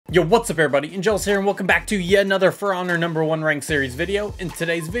Yo, what's up everybody? Angelus here and welcome back to yet another For Honor #1 ranked series video. In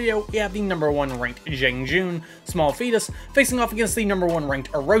today's video, we have the #1 ranked Jiang Jun, small fetus, facing off against the #1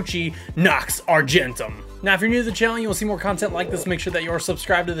 ranked Orochi, Nox Argentum. Now, if you're new to the channel and you want to see more content like this, make sure that you're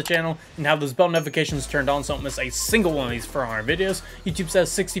subscribed to the channel and have those bell notifications turned on so you don't miss a single one of these For Honor videos. YouTube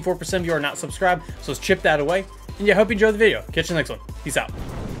says 64% of you are not subscribed, so let's chip that away. And yeah, hope you enjoyed the video. Catch you in the next one. Peace out.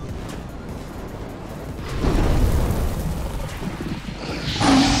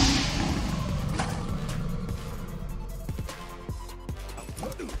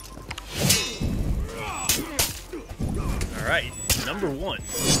 Alright, #1,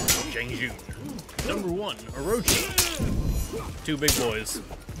 Jiang Jun. #1, Orochi. Two big boys.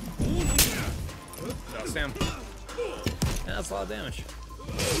 That's him. Yeah, that's a lot of damage.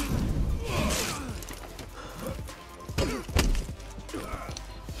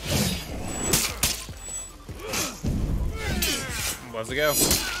 Let's go.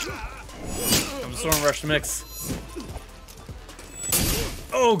 Come Storm Rush mix.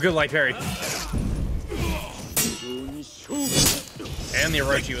 Oh, good light parry. And the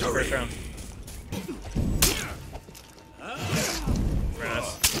Orochi was the first round. Very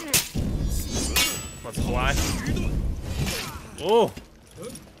nice. Let's fly. Oh!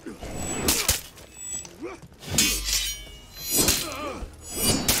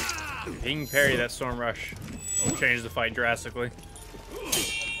 Ping parry that Storm Rush will change the fight drastically.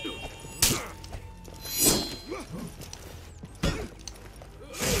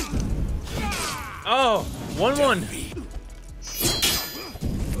 Oh! 1-1.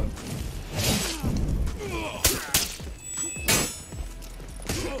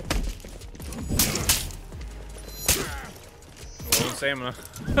 Stamina.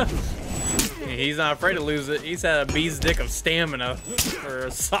 He's not afraid to lose it. He's had a bee's dick of stamina for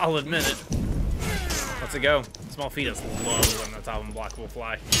a solid minute. Let's it go. Small fetus low on the top of unblockable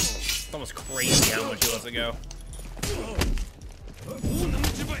fly. It's almost crazy how much he lets it go.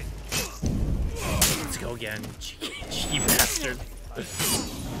 Let's go again. Cheeky bastard.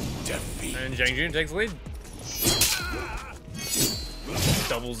 And Jiang Jun takes the lead.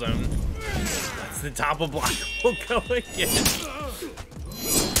 Double zone. That's the top of block. We'll go again.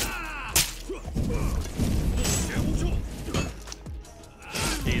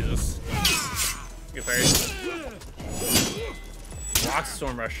 Jesus. Good parry. Blocks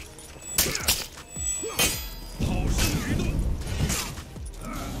Storm Rush.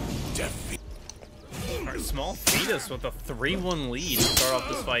 Our small fetus with a 3-1 lead to start off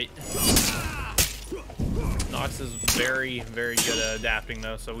this fight. Nox is very, very good at adapting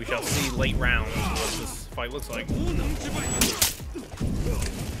though, so we shall see late rounds what this fight looks like.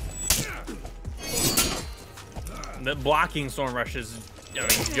 The blocking Storm Rush is, I mean,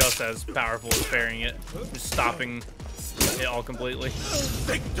 just as powerful as parrying it, just stopping it all completely.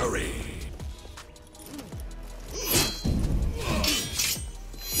 Victory!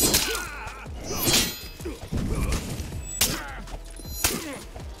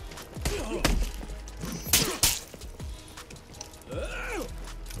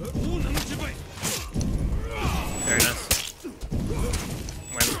 Very nice.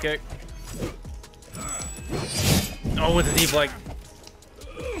 Lance kick. Oh, with the deep leg.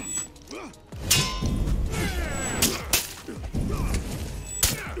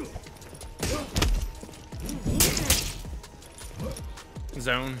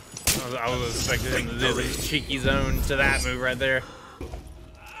 Zone. I was expecting him to do the cheeky zone to that move right there.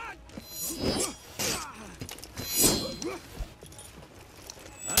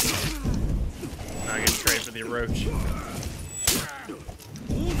 Now I get straight for the Orochi.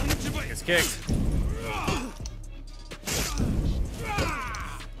 Gets kicked.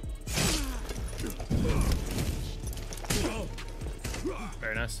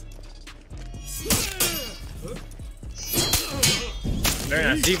 Very nice. Very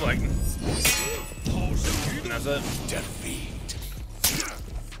nice deep leg. And that's it. Defeat.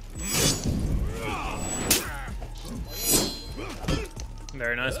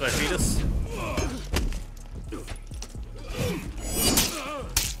 Very nice by fetus.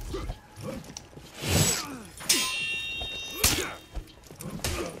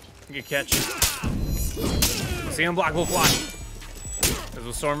 Good catch. Let's see unblockable fly. There's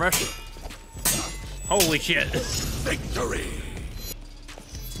a Storm Rush. Holy shit. Victory.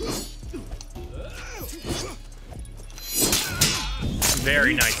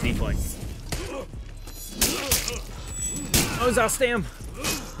 Very nice deep leg. Oh, it's out stam.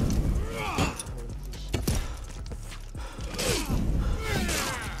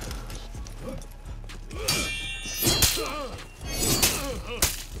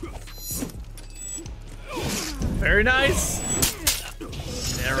 Very nice.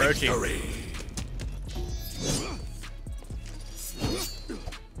 And Orochi. Victory.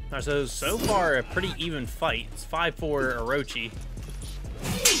 Alright, so far a pretty even fight. It's 5 for Orochi.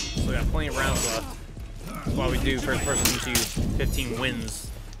 So we got plenty of rounds left. That's why we do first person to 15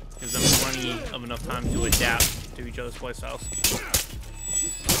 wins. Gives them plenty of enough time to adapt to each other's playstyles.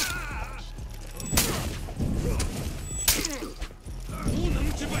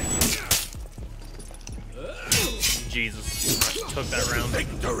 Jesus, I took that round.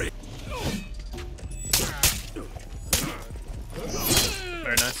 Victory.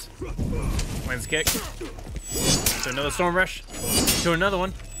 Very nice. Lands kick. To another Storm Rush. To another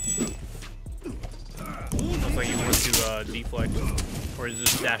one. Looks like he wants to deflect. Or he's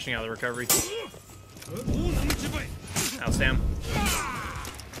just dashing out of the recovery. Outstam.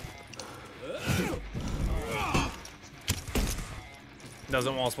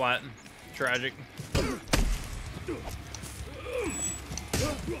 Doesn't wall splat. Tragic.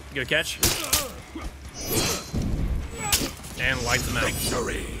 Good catch. And lights him out.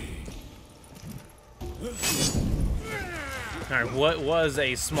 Victory. Alright, what was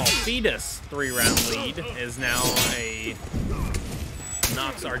a small fetus 3-round lead is now a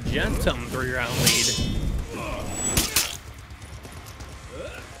Nox Argentum 3-round lead.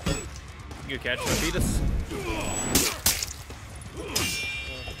 Good catch for fetus.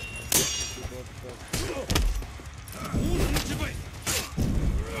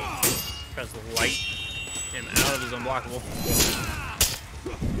 Tries to light him out of his unblockable.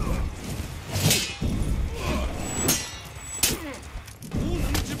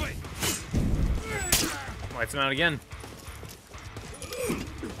 Lights him out again.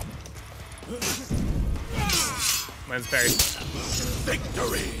 Lands parry.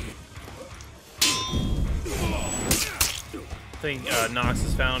 Victory. I think Nox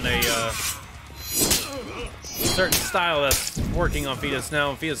has found a certain style that's working on Fetus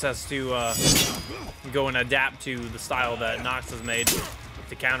now. Fetus has to go and adapt to the style that Nox has made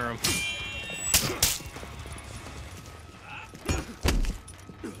to counter him.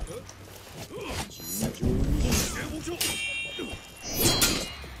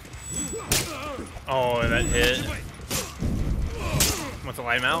 Oh, that hit. Wants to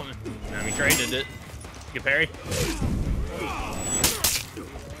light him out. And he traded it. Good parry.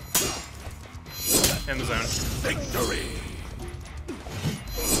 In the zone. Victory.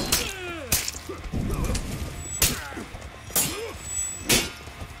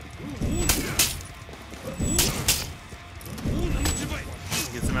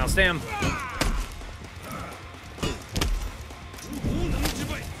 Gets him out stam.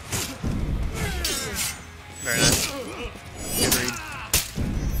 Very nice. Good read.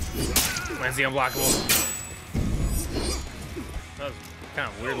 Lands the unblockable. That was kind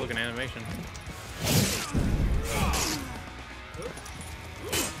of weird looking animation.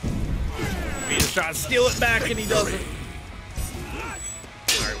 He just tries to steal it back and he doesn't.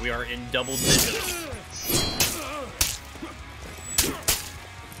 Alright, we are in double digits.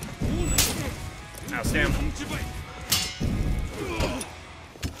 Now stamp.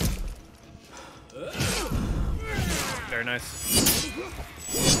 Very nice.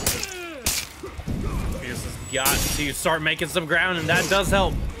 He just has got to start making some ground, and that does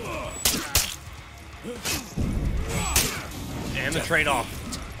help. And the trade-off.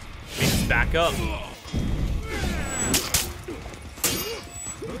 He's back up.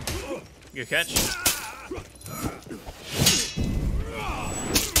 Good catch.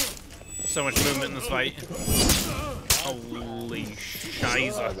 So much movement in this fight. Holy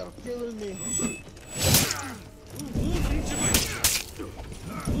shiza.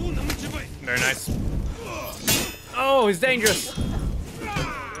 Very nice. Oh, he's dangerous.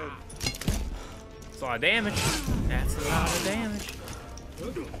 That's a lot of damage. That's a lot of damage.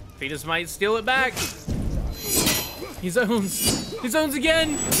 Fetus might steal it back. He zones. He zones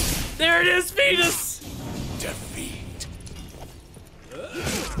again. There it is, Fetus. Defeat.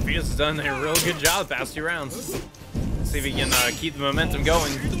 Fetus has done a real good job the past 2 rounds. Let's see if he can keep the momentum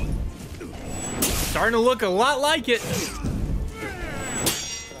going. Starting to look a lot like it.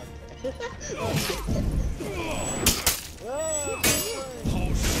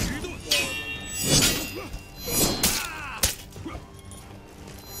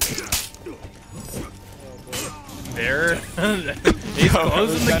 There, he's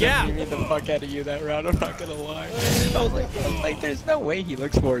closing the gap. Beat the fuck out of you that round. I'm not gonna lie. I was like, there's no way he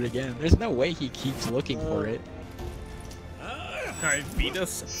looks for it again. There's no way he keeps looking for it. Alright,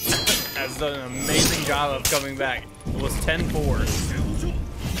 Fetus has done an amazing job of coming back. It was 10-4.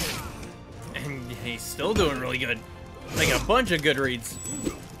 And he's still doing really good. Like a bunch of good reads.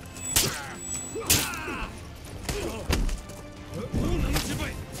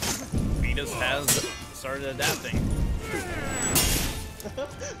 Lucas has started adapting.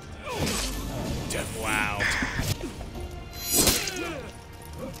 Wow.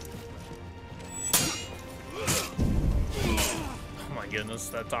 Oh my goodness,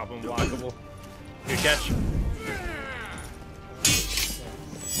 that top unblockable. Good catch.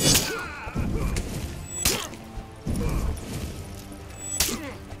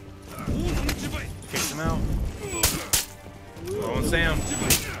 Kicks him out. Low on Sam.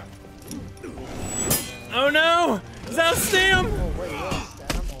 Oh no! Is that Sam? Oh wait, what? Sam,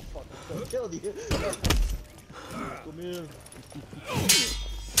 I'm fucking killed you. Come here.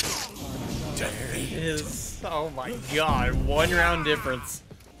 There it is. Oh my god, 1 round difference.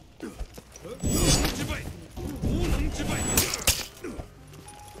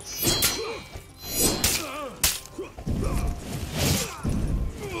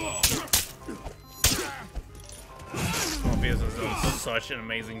 Morpheus has done such an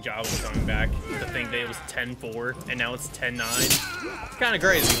amazing job of coming back. To think that it was 10-4 and now it's 10-9. It's kind of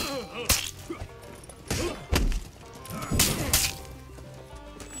crazy.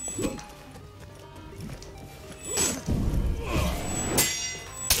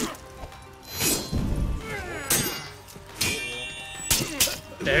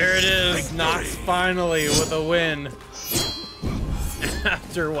 There it is, Nox finally with a win.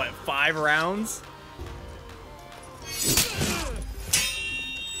 After what, 5 rounds?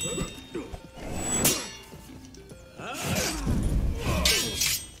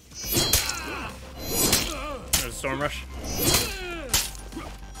 There's a Storm Rush.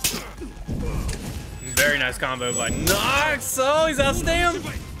 Very nice combo by Nox. Oh, he's outstanding.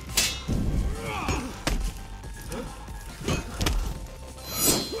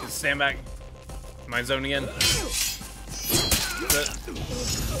 Stand back. My zone again.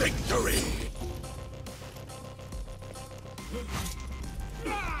 Victory.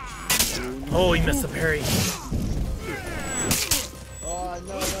 Oh, he missed the parry. Oh, I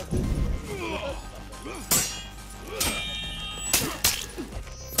know that.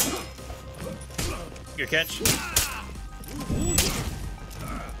 Good catch.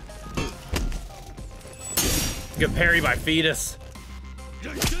 Good parry by Fetus.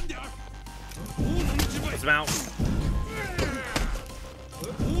 Puts him out.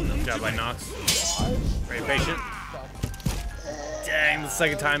 Good job by Nox. Very patient. Dang, the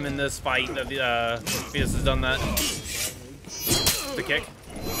second time in this fight that Fetus has done that. The kick.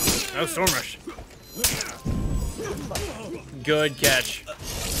 Oh, Storm Rush. Good catch.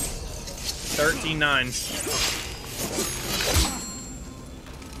 13-9.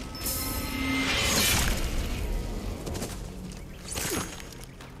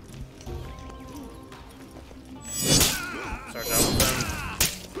 Starts out with them.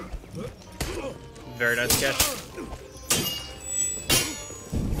 Very nice catch.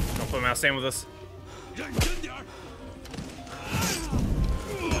 Don't put him out, stand with us.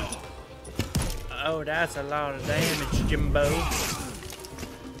 Oh, that's a lot of damage, Jimbo.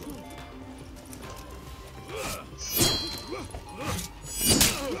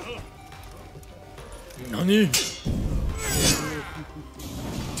 Nani?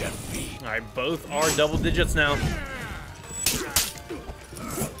 Defeat. Alright, both are double digits now.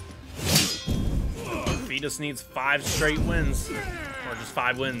 Fetus needs 5 straight wins. Or just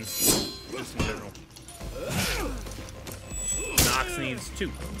 5 wins. Just in general. Nox needs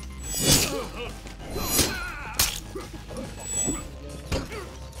 2.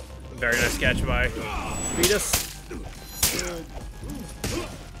 Very nice catch by Fetus.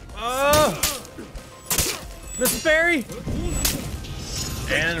 Oh! Mr. Barry!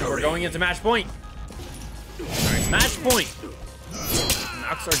 And we're going into match point. Alright, match point.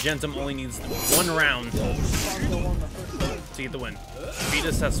 Nox Argentum only needs 1 round to get the win.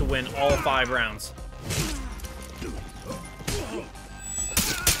 Fetus has to win all 5 rounds.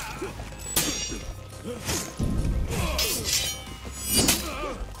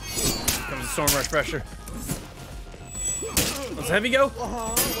 Comes the Storm Rush pressure. Let's heavy go.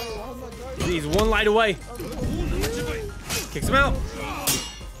 He's 1 light away. Kicks him out.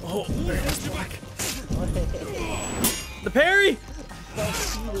 Oh, very nice block. The parry.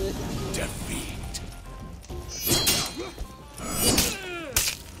 Defeat.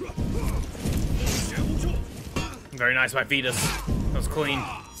 Very nice by Fetus. That was clean.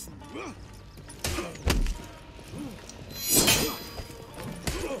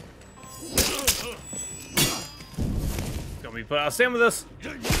 Gonna be put out. Stand with us.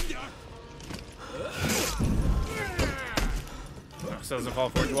 So doesn't fall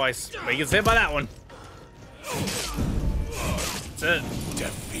for it twice, but he gets hit by that one. That's it.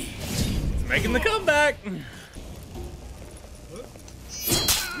 Defeat. He's making the comeback.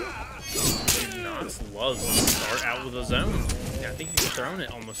 Nox loves to start out with a zone. Yeah, I think he's thrown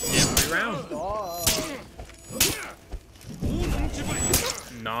it almost every round.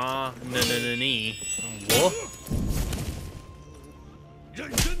 Nah, nee. What?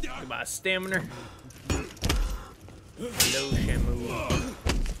 Goodbye, stamina. Hello, Shamu.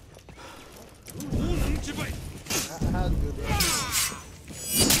 How good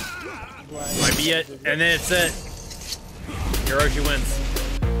Might be it, and then it's it. Orochi wins.